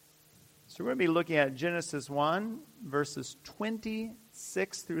So we're going to be looking at Genesis 1, verses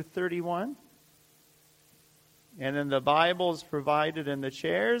 26 through 31. And then the Bible's provided in the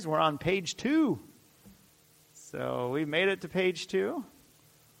chairs. We're on page 2. So we made it to page 2.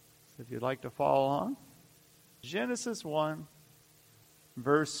 So if you'd like to follow along. Genesis 1,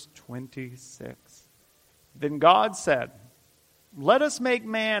 verse 26. Then God said, "Let us make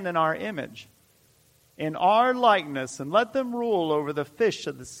man in our image, in our likeness, and let them rule over the fish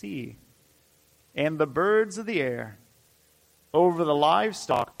of the sea, and the birds of the air, over the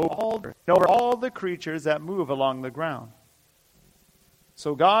livestock, over all the creatures that move along the ground."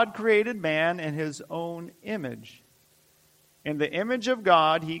 So God created man in his own image. In the image of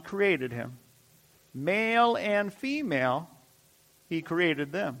God he created him. Male and female he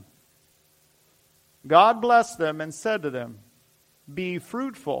created them. God blessed them and said to them, "Be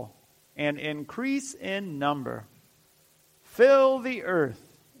fruitful and increase in number. Fill the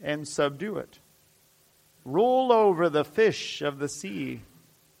earth and subdue it. Rule over the fish of the sea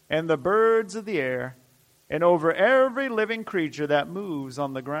and the birds of the air, and over every living creature that moves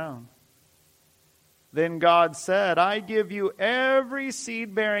on the ground." Then God said, "I give you every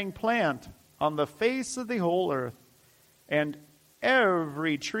seed-bearing plant on the face of the whole earth, and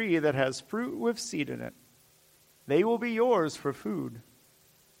every tree that has fruit with seed in it. They will be yours for food.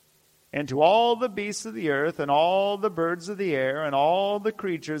 And to all the beasts of the earth, and all the birds of the air, and all the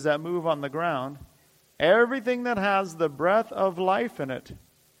creatures that move on the ground, everything that has the breath of life in it,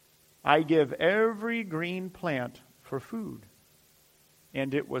 I give every green plant for food."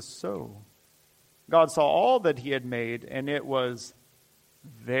 And it was so. God saw all that he had made, and it was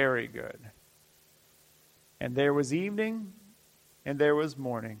very good. And there was evening, and there was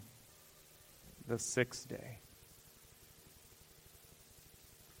morning, the sixth day.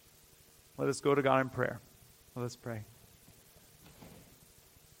 Let us go to God in prayer. Let us pray.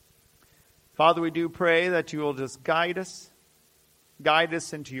 Father, we do pray that you will just guide us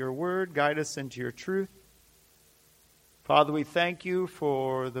into your word, guide us into your truth. Father, we thank you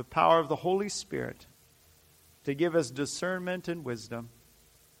for the power of the Holy Spirit to give us discernment and wisdom.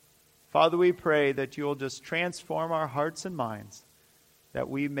 Father, we pray that you will just transform our hearts and minds, that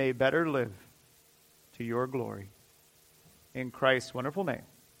we may better live to your glory. In Christ's wonderful name,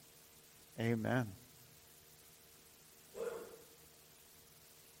 amen.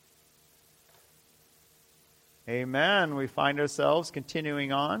 Amen. We find ourselves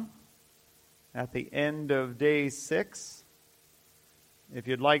continuing on at the end of day 6. If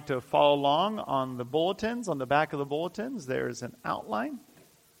you'd like to follow along on the bulletins, on the back of the bulletins, there's an outline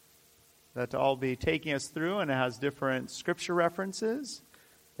that I'll be taking us through, and it has different scripture references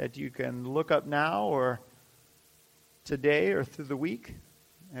that you can look up now or today or through the week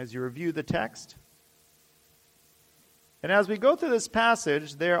as you review the text. And as we go through this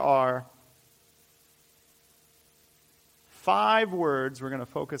passage, there are 5 words we're going to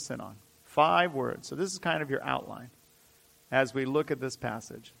focus in on. 5 words. So this is kind of your outline as we look at this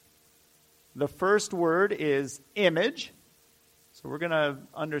passage. The first word is image. So we're going to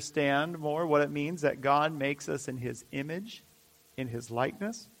understand more what it means that God makes us in his image, in his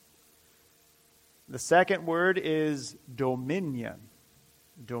likeness. The second word is dominion.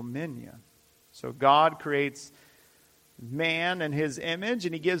 Dominion. So God creates man in his image,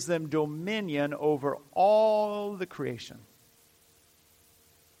 and he gives them dominion over all the creation.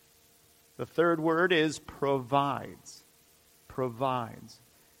 The third word is provides. Provides.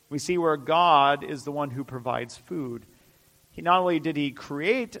 We see where God is the one who provides food. Not only did he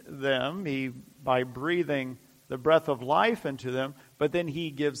create them, by breathing the breath of life into them, but then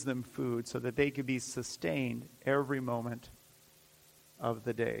he gives them food so that they could be sustained every moment of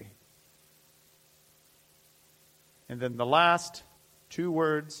the day. And then the last 2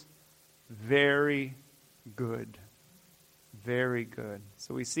 words, very good. Very good.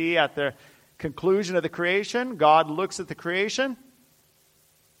 So we see at the conclusion of the creation, God looks at the creation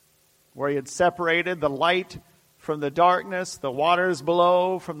where he had separated the light from the darkness, the waters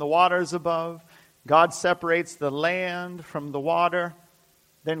below from the waters above. God separates the land from the water.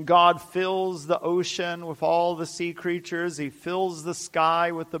 Then God fills the ocean with all the sea creatures. He fills the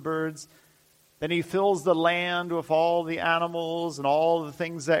sky with the birds. Then he fills the land with all the animals and all the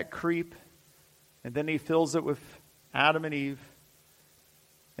things that creep. And then he fills it with Adam and Eve.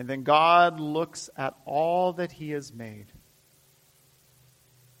 And then God looks at all that he has made.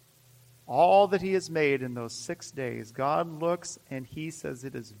 All that he has made in those 6 days. God looks and he says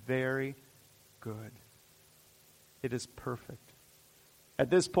it is very good. It is perfect. At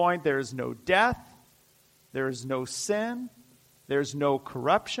this point, there is no death. There is no sin. There's no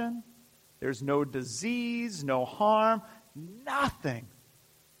corruption. There's no disease, no harm. Nothing.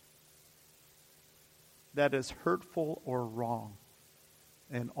 that is hurtful or wrong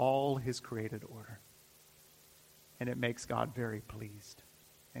in all his created order. And it makes God very pleased.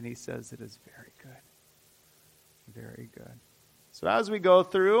 And he says it is very good. Very good. So as we go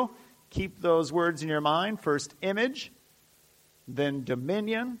through, keep those words in your mind. First, image, then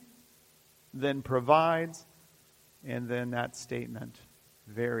dominion, then provides, and then that statement,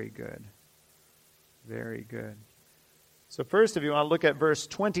 very good. Very good. So first, if you want to look at verse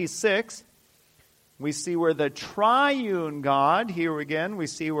 26, we see where the triune God, here again, we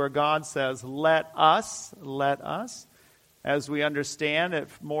see where God says, let us, as we understand it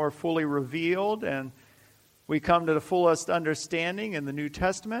more fully revealed, and we come to the fullest understanding in the New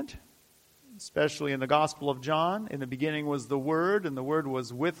Testament, especially in the Gospel of John. In the beginning was the Word, and the Word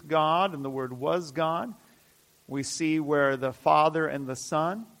was with God, and the Word was God. We see where the Father and the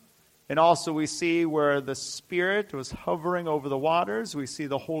Son, and also we see where the Spirit was hovering over the waters. We see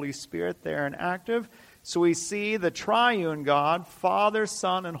the Holy Spirit there and active. So we see the triune God, Father,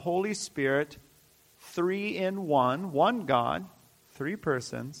 Son, and Holy Spirit, three in one God, three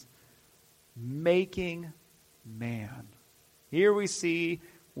persons, making man. Here we see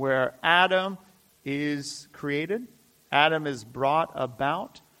where Adam is created, Adam is brought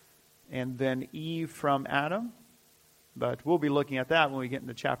about, and then Eve from Adam. But we'll be looking at that when we get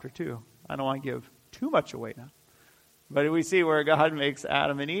into chapter 2. I don't want to give too much away now. But we see where God makes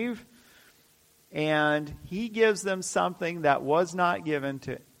Adam and Eve, and he gives them something that was not given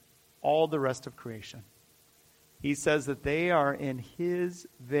to all the rest of creation. He says that they are in his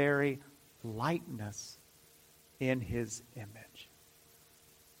very likeness, in his image.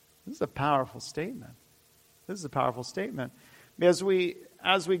 This is a powerful statement. This is a powerful statement. As we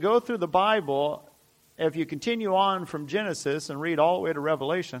go through the Bible, if you continue on from Genesis and read all the way to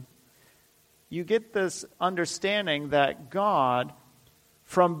Revelation, you get this understanding that God,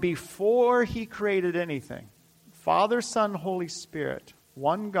 from before he created anything, Father, Son, Holy Spirit,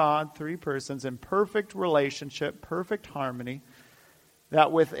 one God, three persons, in perfect relationship, perfect harmony,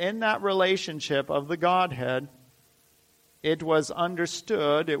 that within that relationship of the Godhead, it was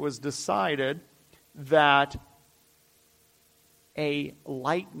understood, it was decided that a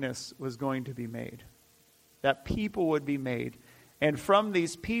likeness was going to be made, that people would be made. And from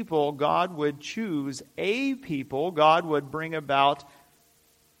these people, God would choose a people, God would bring about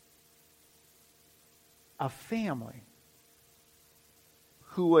a family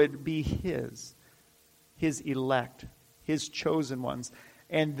who would be his elect, his chosen ones.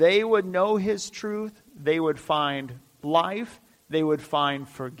 And they would know his truth, they would find life, they would find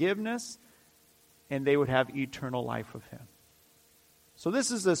forgiveness, and they would have eternal life with him. So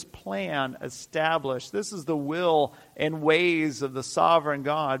this is this plan established. This is the will and ways of the sovereign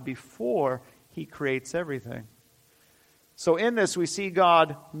God before he creates everything. So in this we see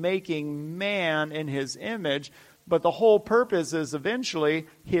God making man in his image, but the whole purpose is eventually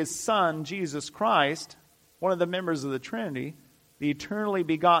his Son, Jesus Christ, one of the members of the Trinity, the eternally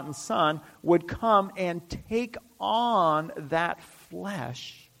begotten Son, would come and take on that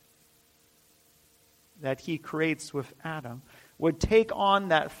flesh that he creates with Adam, would take on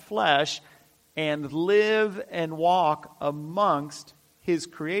that flesh and live and walk amongst his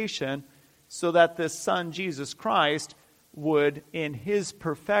creation, so that this Son, Jesus Christ, would, in his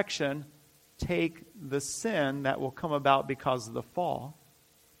perfection, take the sin that will come about because of the fall,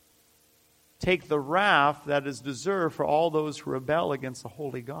 take the wrath that is deserved for all those who rebel against the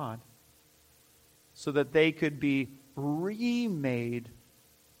holy God, so that they could be remade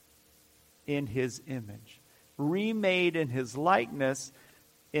in his image, remade in his likeness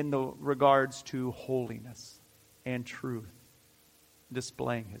in the regards to holiness and truth,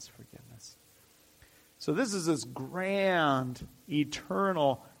 displaying his forgiveness. So this is this grand,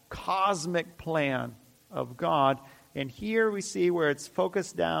 eternal, cosmic plan of God. And here we see where it's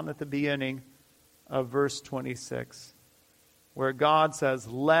focused down at the beginning of verse 26, where God says,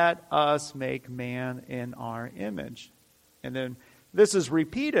 let us make man in our image. And then this is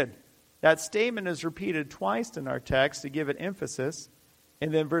repeated. That statement is repeated twice in our text to give it emphasis.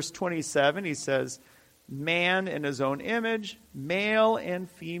 And then verse 27, he says, man in his own image, male and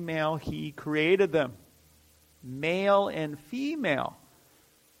female, he created them. Male and female.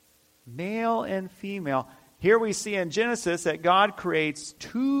 Male and female. Here we see in Genesis that God creates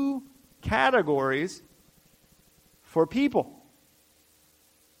two categories for people.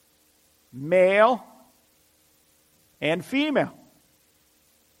 Male and female.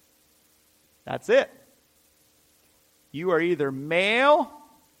 That's it. You are either male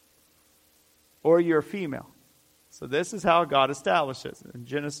or you're female. So this is how God establishes it in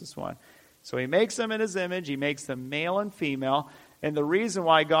Genesis 1. So he makes them in his image. He makes them male and female. And the reason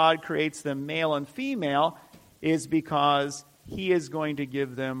why God creates them male and female is because he is going to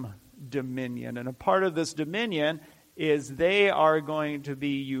give them dominion. And a part of this dominion is they are going to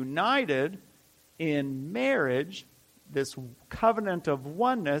be united in marriage, this covenant of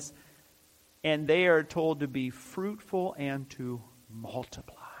oneness, and they are told to be fruitful and to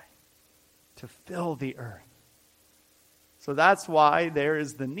multiply, to fill the earth. So that's why there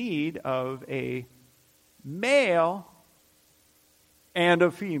is the need of a male and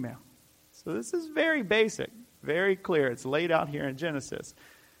a female. So this is very basic, very clear. It's laid out here in Genesis.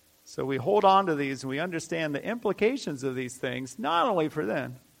 So we hold on to these and we understand the implications of these things, not only for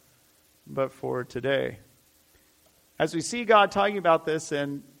then, but for today. As we see God talking about this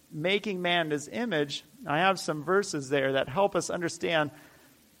and making man in his image, I have some verses there that help us understand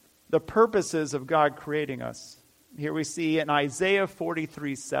the purposes of God creating us. Here we see in Isaiah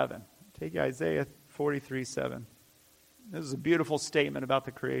 43:7. Take Isaiah 43:7. This is a beautiful statement about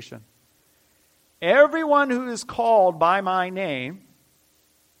the creation. Everyone who is called by my name,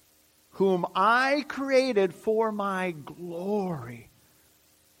 whom I created for my glory.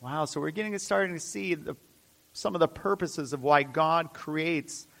 Wow, so we're starting to see some of the purposes of why God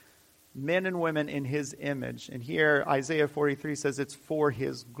creates men and women in his image. And here Isaiah 43 says it's for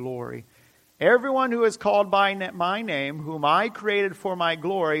his glory. Everyone who is called by my name, whom I created for my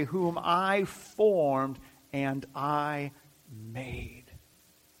glory, whom I formed and I made.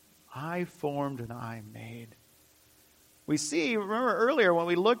 I formed and I made. We see, remember earlier when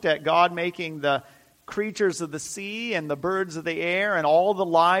we looked at God making the creatures of the sea and the birds of the air and all the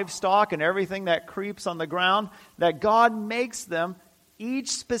livestock and everything that creeps on the ground, that God makes them each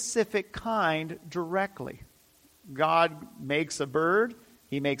specific kind directly. God makes a bird.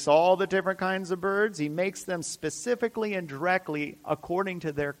 He makes all the different kinds of birds. He makes them specifically and directly according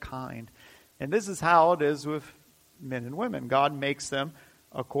to their kind. And this is how it is with men and women. God makes them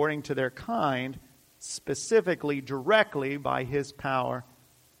according to their kind, specifically, directly by his power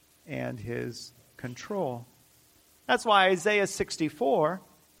and his control. That's why Isaiah 64,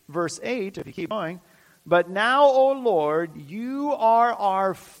 verse 8, if you keep going, but now, O Lord, you are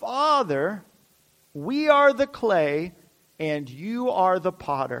our Father, we are the clay, and you are the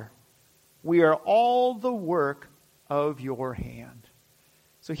potter. We are all the work of your hand.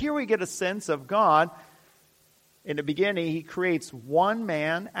 So here we get a sense of God. In the beginning, he creates one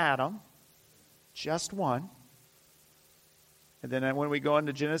man, Adam, just one. And then when we go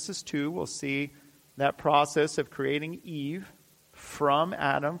into Genesis 2, we'll see that process of creating Eve from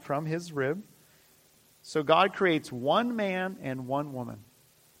Adam, from his rib. So God creates one man and one woman.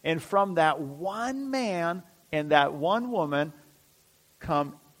 And from that one man and that one woman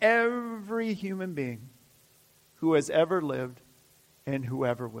come every human being who has ever lived and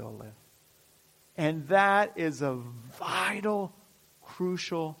whoever will live. And that is a vital,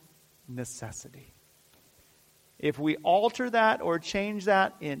 crucial necessity. If we alter that or change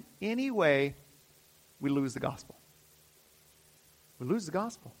that in any way, we lose the gospel. We lose the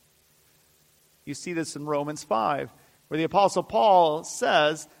gospel. You see this in Romans 5, where the Apostle Paul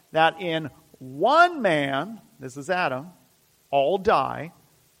says that in one man, this is Adam, all die.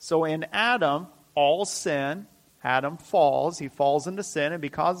 So in Adam, all sin. Adam falls. He falls into sin. And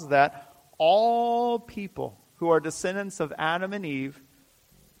because of that, all people who are descendants of Adam and Eve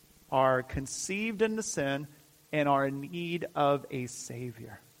are conceived into sin and are in need of a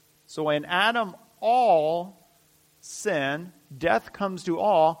Savior. So in Adam, all sin, death comes to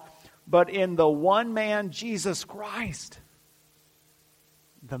all, but in the one man, Jesus Christ,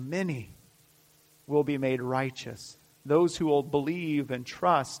 the many will be made righteous. Those who will believe and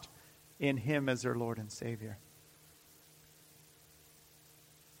trust in him as their Lord and Savior.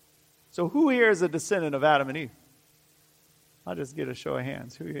 So who here is a descendant of Adam and Eve? I'll just get a show of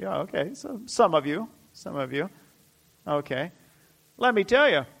hands. Who? Yeah, okay, so some of you. Okay. Let me tell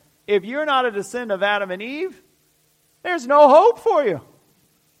you, if you're not a descendant of Adam and Eve, there's no hope for you.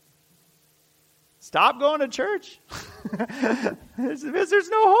 Stop going to church. There's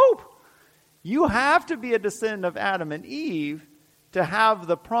no hope. You have to be a descendant of Adam and Eve to have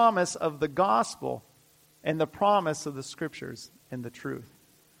the promise of the gospel and the promise of the scriptures and the truth.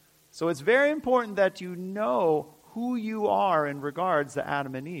 So it's very important that you know who you are in regards to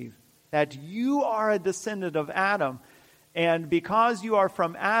Adam and Eve. That you are a descendant of Adam. And because you are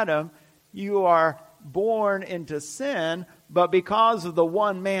from Adam, you are born into sin. But because of the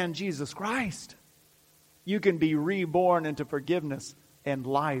one man, Jesus Christ, you can be reborn into forgiveness and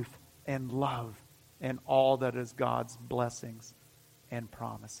life and love and all that is God's blessings and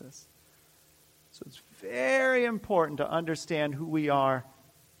promises. So it's very important to understand who we are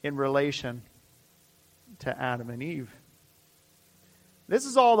in relation to Adam and Eve. This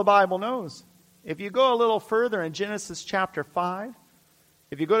is all the Bible knows. If you go a little further in Genesis chapter 5,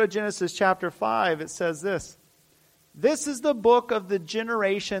 if you go to Genesis chapter 5, it says this. This is the book of the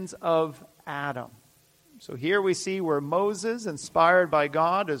generations of Adam. So here we see where Moses, inspired by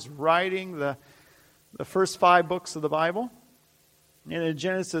God, is writing the first 5 books of the Bible. And in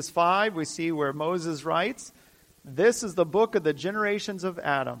Genesis 5, we see where Moses writes, this is the book of the generations of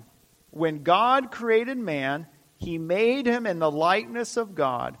Adam. When God created man, he made him in the likeness of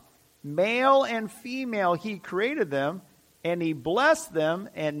God. Male and female he created them, and he blessed them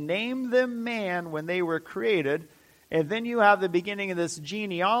and named them man when they were created. And then you have the beginning of this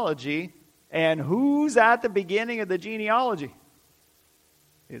genealogy. And who's at the beginning of the genealogy?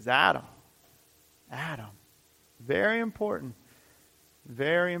 Is Adam. Adam. Very important.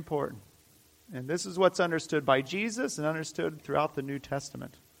 Very important. And this is what's understood by Jesus and understood throughout the New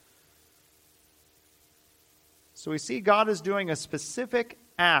Testament. So we see God is doing a specific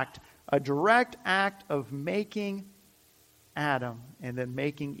act, a direct act of making Adam and then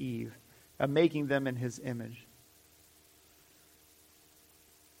making Eve, making them in his image.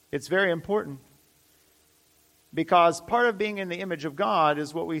 It's very important because part of being in the image of God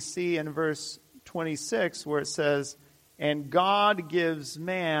is what we see in verse 26 where it says, and God gives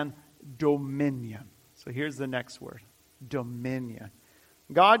man dominion. So here's the next word, dominion.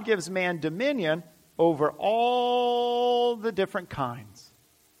 God gives man dominion over all the different kinds.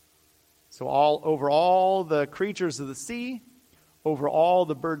 So over all the creatures of the sea, over all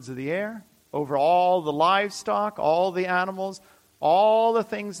the birds of the air, over all the livestock, all the animals, all the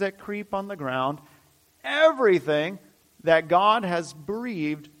things that creep on the ground, everything that God has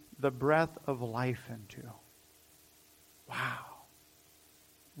breathed the breath of life into. Wow.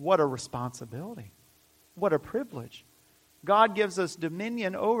 What a responsibility. What a privilege. God gives us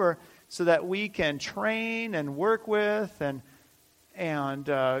dominion over so that we can train and work with and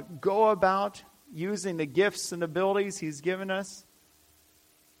go about using the gifts and abilities He's given us.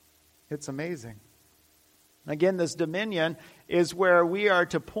 It's amazing. Again, this dominion is where we are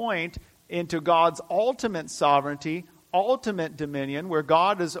to point into God's ultimate sovereignty, ultimate dominion, where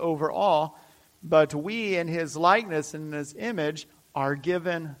God is over all, but we in His likeness and in His image are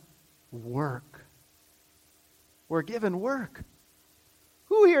given work. We're given work.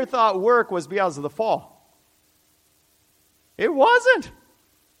 Who here thought work was because of the fall? It wasn't.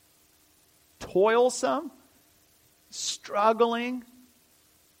 Toilsome, struggling,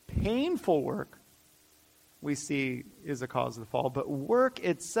 painful work we see is a cause of the fall. But work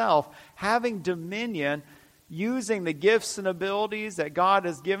itself, having dominion, using the gifts and abilities that God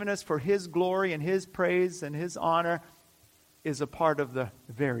has given us for His glory and His praise and His honor, is a part of the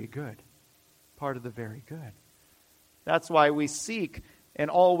very good. Part of the very good. That's why we seek and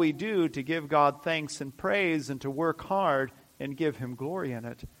all we do to give God thanks and praise and to work hard and give Him glory in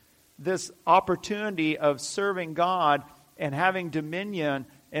it. This opportunity of serving God and having dominion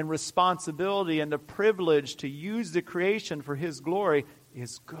and responsibility and the privilege to use the creation for His glory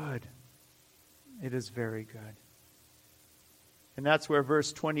is good. It is very good. And that's where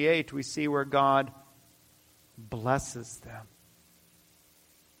verse 28 we see where God blesses them.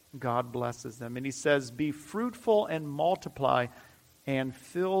 God blesses them. And He says, be fruitful and multiply and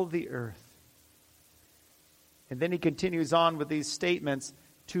fill the earth. And then He continues on with these statements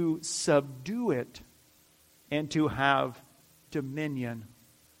to subdue it and to have dominion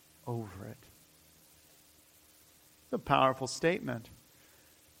over it. It's a powerful statement.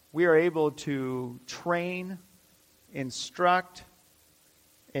 We are able to train, instruct,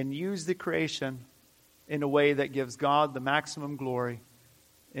 and use the creation in a way that gives God the maximum glory,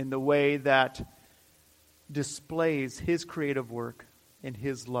 in the way that displays His creative work and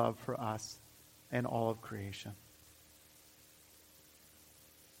His love for us and all of creation.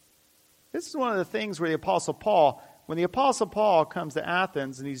 This is one of the things where the Apostle Paul, when the Apostle Paul comes to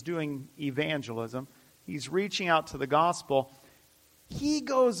Athens and he's doing evangelism, he's reaching out to the gospel, he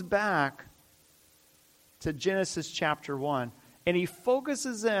goes back to Genesis chapter 1, and he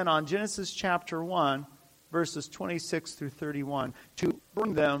focuses in on Genesis chapter 1, verses 26 through 31, to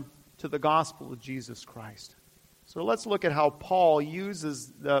bring them to the gospel of Jesus Christ. So let's look at how Paul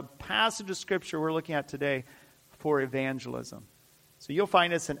uses the passage of Scripture we're looking at today for evangelism. So you'll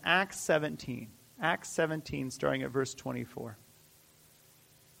find this in Acts 17. Acts 17, starting at verse 24.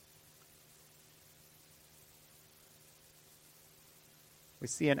 We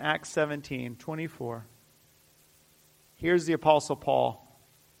see in Acts 17, 24. Here's the Apostle Paul.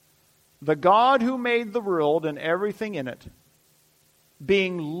 The God who made the world and everything in it,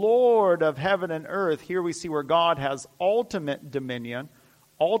 being Lord of heaven and earth, here we see where God has ultimate dominion,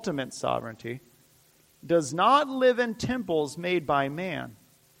 ultimate sovereignty, does not live in temples made by man.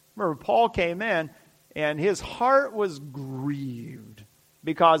 Remember, Paul came in and his heart was grieved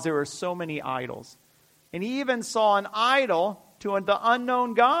because there were so many idols. And he even saw an idol to the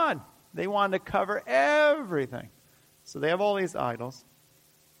unknown God. They wanted to cover everything. So they have all these idols.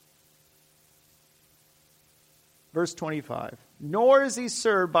 Verse 25. Nor is he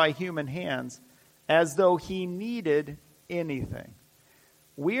served by human hands as though he needed anything.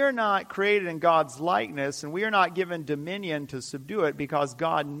 We are not created in God's likeness, and we are not given dominion to subdue it because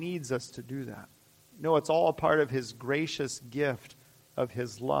God needs us to do that. No, it's all a part of his gracious gift of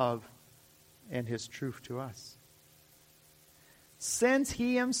his love and his truth to us. Since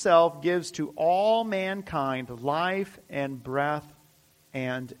he himself gives to all mankind life and breath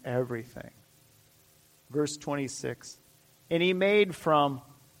and everything. Verse 26. And he made from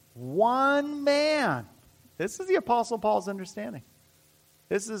one man. This is the Apostle Paul's understanding.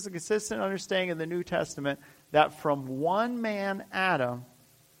 This is a consistent understanding in the New Testament that from one man, Adam,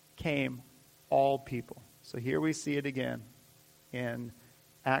 came all people. So here we see it again in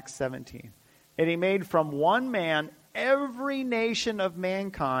Acts 17. And he made from one man every nation of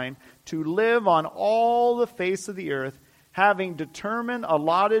mankind to live on all the face of the earth, having determined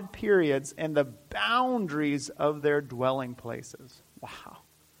allotted periods and the boundaries of their dwelling places. Wow.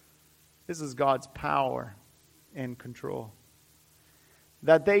 This is God's power and control.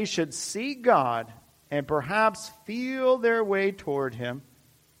 That they should seek God and perhaps feel their way toward him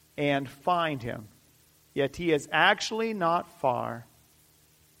and find him. Yet he is actually not far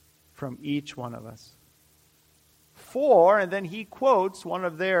from each one of us. For, and then he quotes one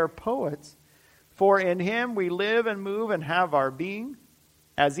of their poets, for in him we live and move and have our being,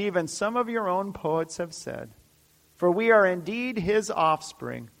 as even some of your own poets have said. For we are indeed his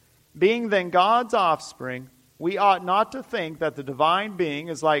offspring. Being then God's offspring, we ought not to think that the divine being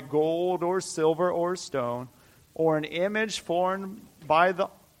is like gold or silver or stone, or an image formed by the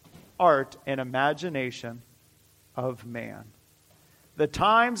art and imagination of man. The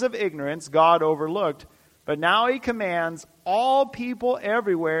times of ignorance God overlooked, but now he commands all people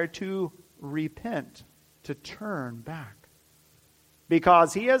everywhere to repent, to turn back.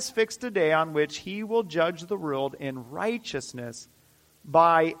 Because he has fixed a day on which he will judge the world in righteousness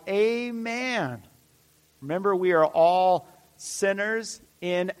by a man. Remember, we are all sinners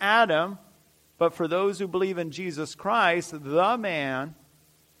in Adam, but for those who believe in Jesus Christ, the man,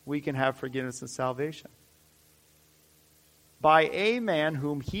 we can have forgiveness and salvation. By a man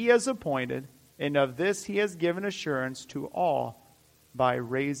whom he has appointed, and of this he has given assurance to all by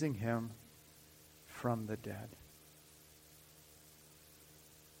raising him from the dead.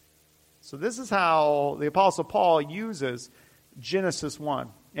 So this is how the Apostle Paul uses Genesis 1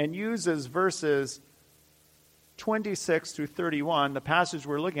 and uses verses 26 through 31, the passage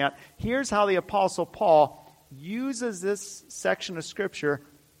we're looking at. Here's how the Apostle Paul uses this section of Scripture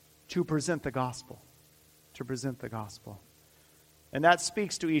to present the gospel. To present the gospel. And that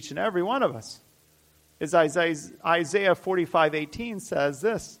speaks to each and every one of us. As Isaiah 45:18 says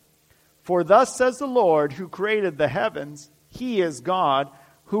this, for thus says the Lord who created the heavens, he is God,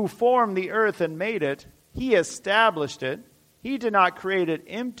 who formed the earth and made it. He established it. He did not create it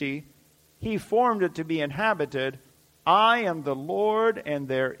empty. He formed it to be inhabited. I am the Lord, and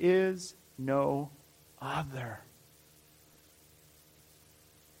there is no other.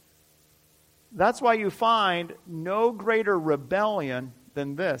 That's why you find no greater rebellion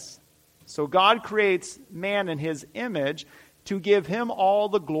than this. So God creates man in his image to give him all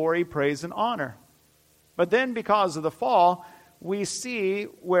the glory, praise, and honor. But then because of the fall, we see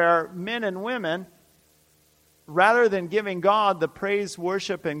where men and women, rather than giving God the praise,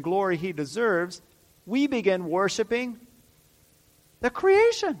 worship, and glory he deserves, we begin worshiping the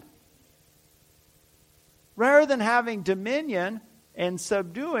creation. Rather than having dominion and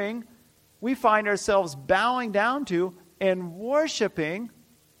subduing, we find ourselves bowing down to and worshiping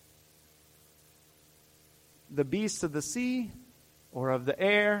the beasts of the sea, or of the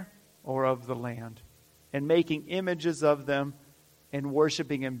air, or of the land, and making images of them and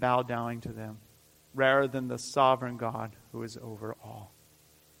worshiping and bow down to them, rather than the sovereign God who is over all.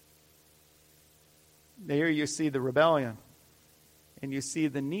 Here you see the rebellion, and you see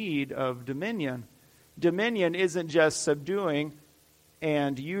the need of dominion. Dominion isn't just subduing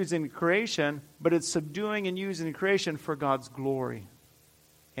and using creation, but it's subduing and using creation for God's glory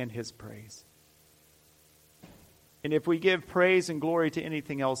and his praise. And if we give praise and glory to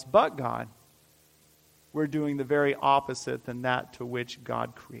anything else but God, we're doing the very opposite than that to which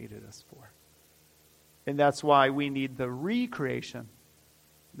God created us for. And that's why we need the recreation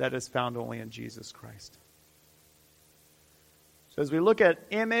that is found only in Jesus Christ. So as we look at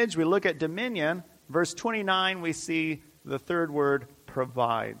image, we look at dominion, Verse 29, we see the third word,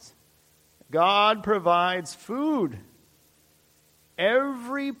 provides. God provides food.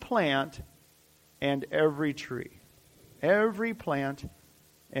 Every plant and every tree. Every plant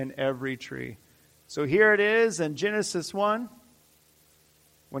and every tree. So here it is in Genesis 1.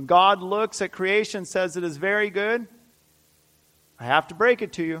 When God looks at creation, says it is very good, I have to break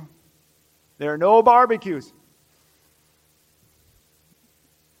it to you. There are no barbecues.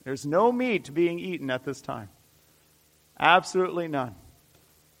 There's no meat being eaten at this time. Absolutely none.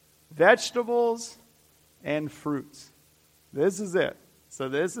 Vegetables and fruits. This is it. So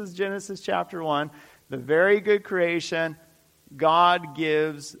this is Genesis chapter 1. The very good creation. God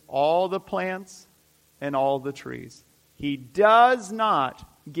gives all the plants and all the trees. He does not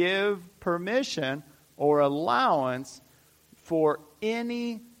give permission or allowance for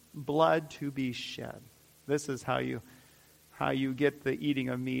any blood to be shed. This is how you get the eating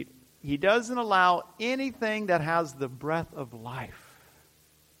of meat. He doesn't allow anything that has the breath of life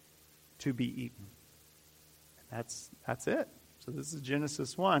to be eaten. That's it. So this is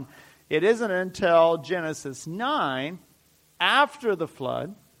Genesis 1. It isn't until Genesis 9, after the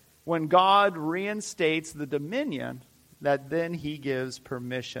flood, when God reinstates the dominion, that then he gives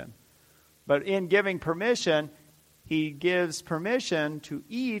permission. But in giving permission, he gives permission to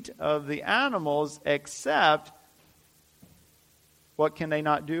eat of the animals, except, what can they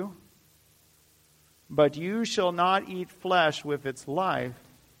not do? But you shall not eat flesh with its life,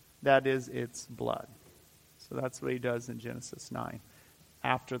 that is its blood. So that's what he does in Genesis 9,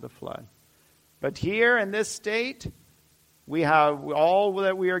 after the flood. But here in this state, we have all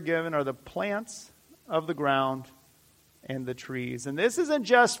that we are given are the plants of the ground and the trees. And this isn't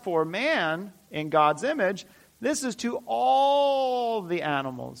just for man in God's image. This is to all the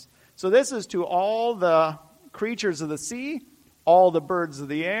animals. So this is to all the creatures of the sea, all the birds of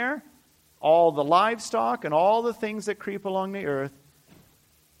the air, all the livestock, and all the things that creep along the earth.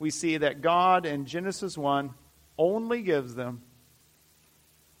 We see that God in Genesis 1 only gives them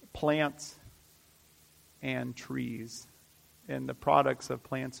plants and trees and the products of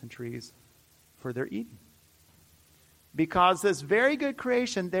plants and trees for their eating. Because this very good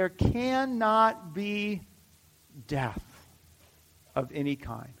creation, there cannot be death of any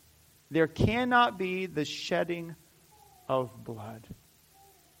kind. There cannot be the shedding of blood.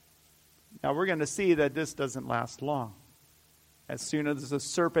 Now we're going to see that this doesn't last long. As soon as the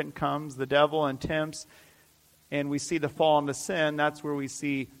serpent comes, the devil, and tempts, and we see the fall into sin, that's where we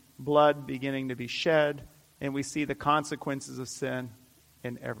see blood beginning to be shed, and we see the consequences of sin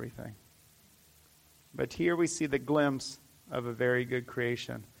in everything. But here we see the glimpse of a very good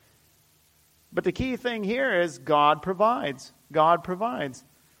creation. But the key thing here is God provides. God provides.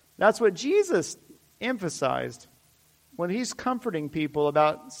 That's what Jesus emphasized when he's comforting people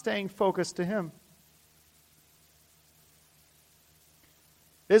about staying focused to him.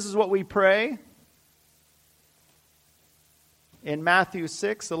 This is what we pray. In Matthew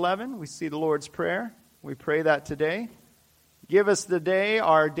 6:11, we see the Lord's Prayer. We pray that today. Give us today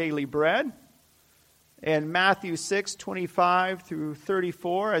our daily bread. In Matthew 6:25 through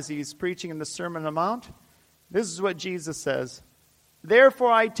 34, as he's preaching in the Sermon on the Mount, this is what Jesus says.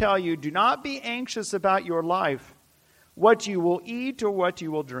 Therefore I tell you, do not be anxious about your life, what you will eat or what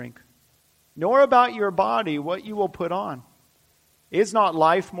you will drink, nor about your body, what you will put on. Is not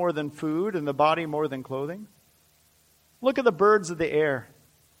life more than food, and the body more than clothing? Look at the birds of the air.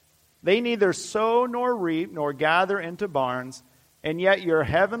 They neither sow nor reap nor gather into barns, and yet your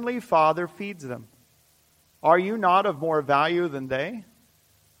heavenly Father feeds them. Are you not of more value than they?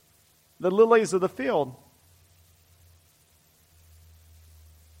 The lilies of the field.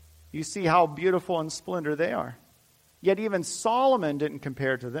 You see how beautiful and splendor they are. Yet even Solomon didn't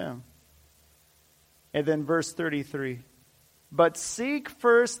compare to them. And then verse 33. But seek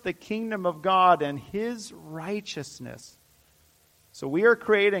first the kingdom of God and his righteousness. So we are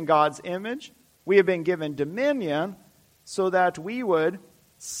created in God's image. We have been given dominion so that we would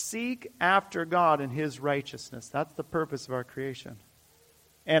seek after God and his righteousness. That's the purpose of our creation.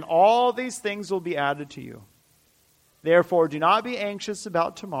 And all these things will be added to you. Therefore, do not be anxious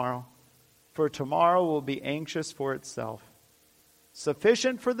about tomorrow, for tomorrow will be anxious for itself.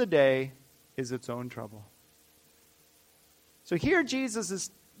 Sufficient for the day is its own trouble. So here Jesus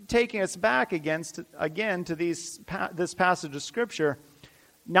is taking us back again to this passage of Scripture.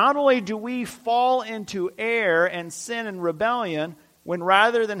 Not only do we fall into error and sin and rebellion, when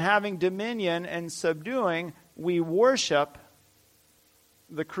rather than having dominion and subduing, we worship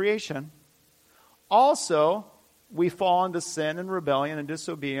the creation. Also, we fall into sin and rebellion and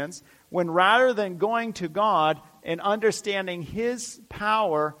disobedience when rather than going to God and understanding his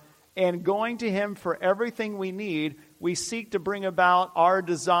power and going to Him for everything we need, we seek to bring about our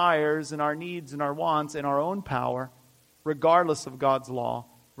desires and our needs and our wants in our own power, regardless of God's law,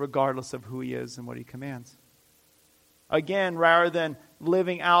 regardless of who He is and what He commands. Again, rather than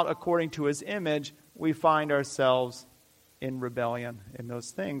living out according to His image, we find ourselves in rebellion in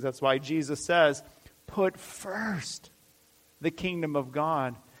those things. That's why Jesus says, put first the kingdom of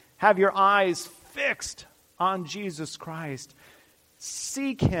God. Have your eyes fixed on Jesus Christ.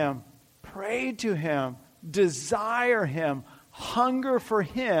 Seek Him, pray to Him, desire Him, hunger for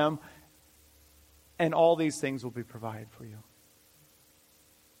Him, and all these things will be provided for you.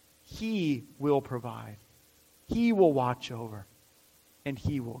 He will provide. He will watch over, and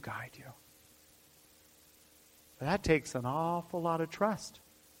He will guide you. But that takes an awful lot of trust.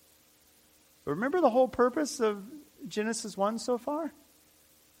 But remember the whole purpose of Genesis 1 so far?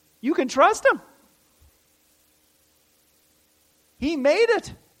 You can trust Him. He made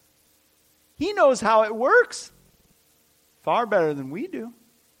it. He knows how it works. Far better than we do.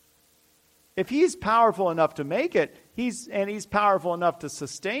 If He's powerful enough to make it, He's powerful enough to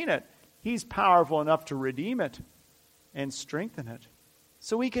sustain it, He's powerful enough to redeem it and strengthen it.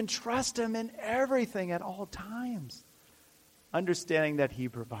 So we can trust Him in everything at all times, understanding that He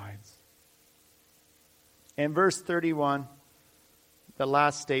provides. And verse 31, the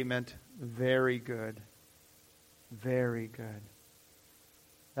last statement, very good. Very good.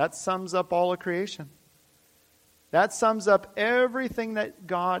 That sums up all of creation. That sums up everything that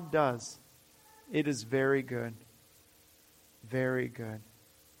God does. It is very good. Very good.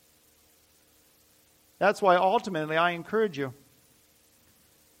 That's why ultimately I encourage you.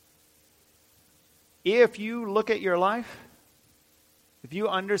 If you look at your life, if you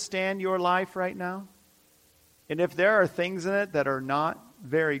understand your life right now, and if there are things in it that are not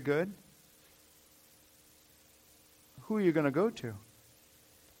very good, who are you going to go to?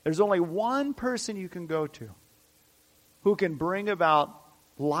 There's only one person you can go to who can bring about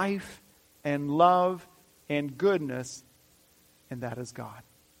life and love and goodness, and that is God.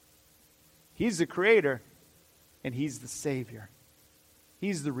 He's the Creator, and He's the Savior.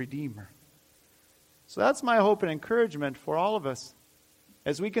 He's the Redeemer. So that's my hope and encouragement for all of us.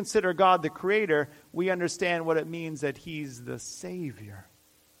 As we consider God the Creator, we understand what it means that He's the Savior.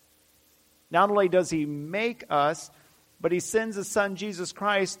 Not only does He make us, but He sends His Son Jesus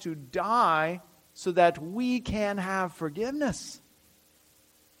Christ to die so that we can have forgiveness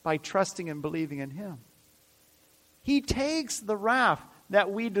by trusting and believing in Him. He takes the wrath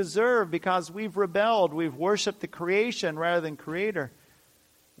that we deserve because we've rebelled. We've worshiped the creation rather than Creator.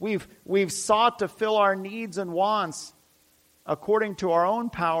 We've sought to fill our needs and wants according to our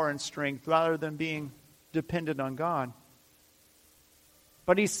own power and strength rather than being dependent on God.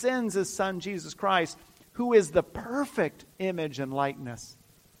 But He sends His Son Jesus Christ, who is the perfect image and likeness,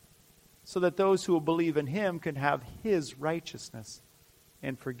 so that those who will believe in Him can have His righteousness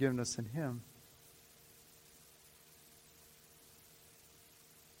and forgiveness in Him.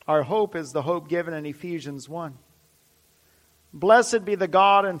 Our hope is the hope given in Ephesians 1. Blessed be the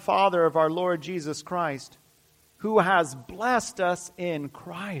God and Father of our Lord Jesus Christ, who has blessed us in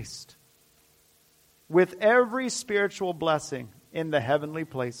Christ with every spiritual blessing in the heavenly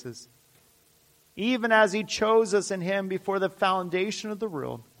places, even as He chose us in Him before the foundation of the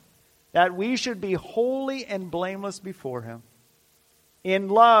world, that we should be holy and blameless before Him. In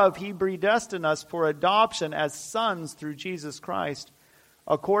love, He predestined us for adoption as sons through Jesus Christ,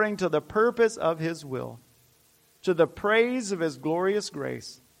 according to the purpose of His will, to the praise of His glorious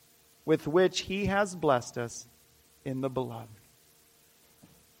grace, with which He has blessed us in the Beloved.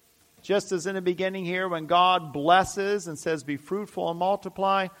 Just as in the beginning here, when God blesses and says, be fruitful and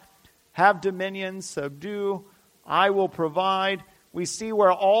multiply, have dominion, subdue, I will provide, we see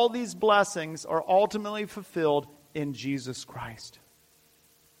where all these blessings are ultimately fulfilled in Jesus Christ.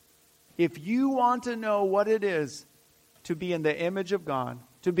 If you want to know what it is to be in the image of God,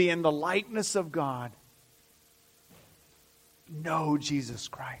 to be in the likeness of God, know Jesus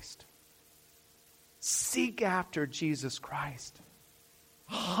Christ. Seek after Jesus Christ.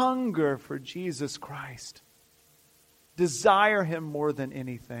 Hunger for Jesus Christ. Desire Him more than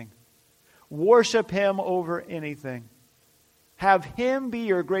anything. Worship Him over anything. Have Him be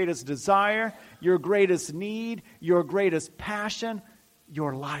your greatest desire, your greatest need, your greatest passion,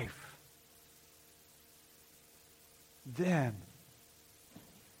 your life. Then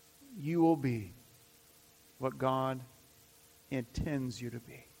you will be what God intends you to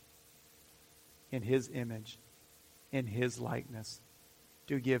be. In His image, in His likeness,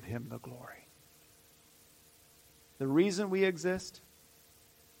 to give Him the glory. The reason we exist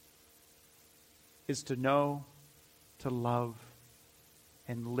is to know, to love,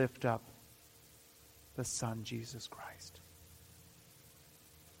 and lift up the Son, Jesus Christ.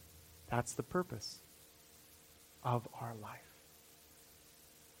 That's the purpose of our life.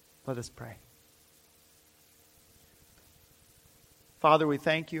 Let us pray. Father, we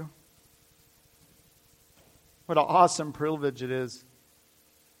thank you. What an awesome privilege it is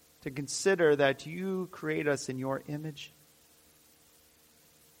to consider that you create us in your image,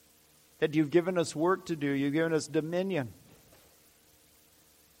 that you've given us work to do, you've given us dominion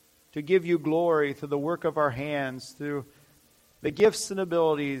to give you glory through the work of our hands, through the gifts and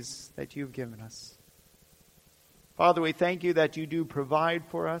abilities that you've given us. Father, we thank you that you do provide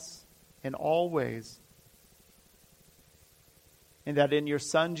for us in all ways, and that in your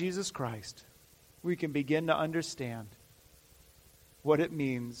Son, Jesus Christ, we can begin to understand what it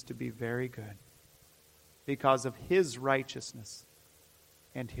means to be very good because of his righteousness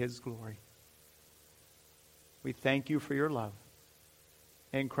and his glory. We thank you for your love.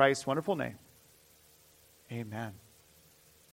 In Christ's wonderful name, amen.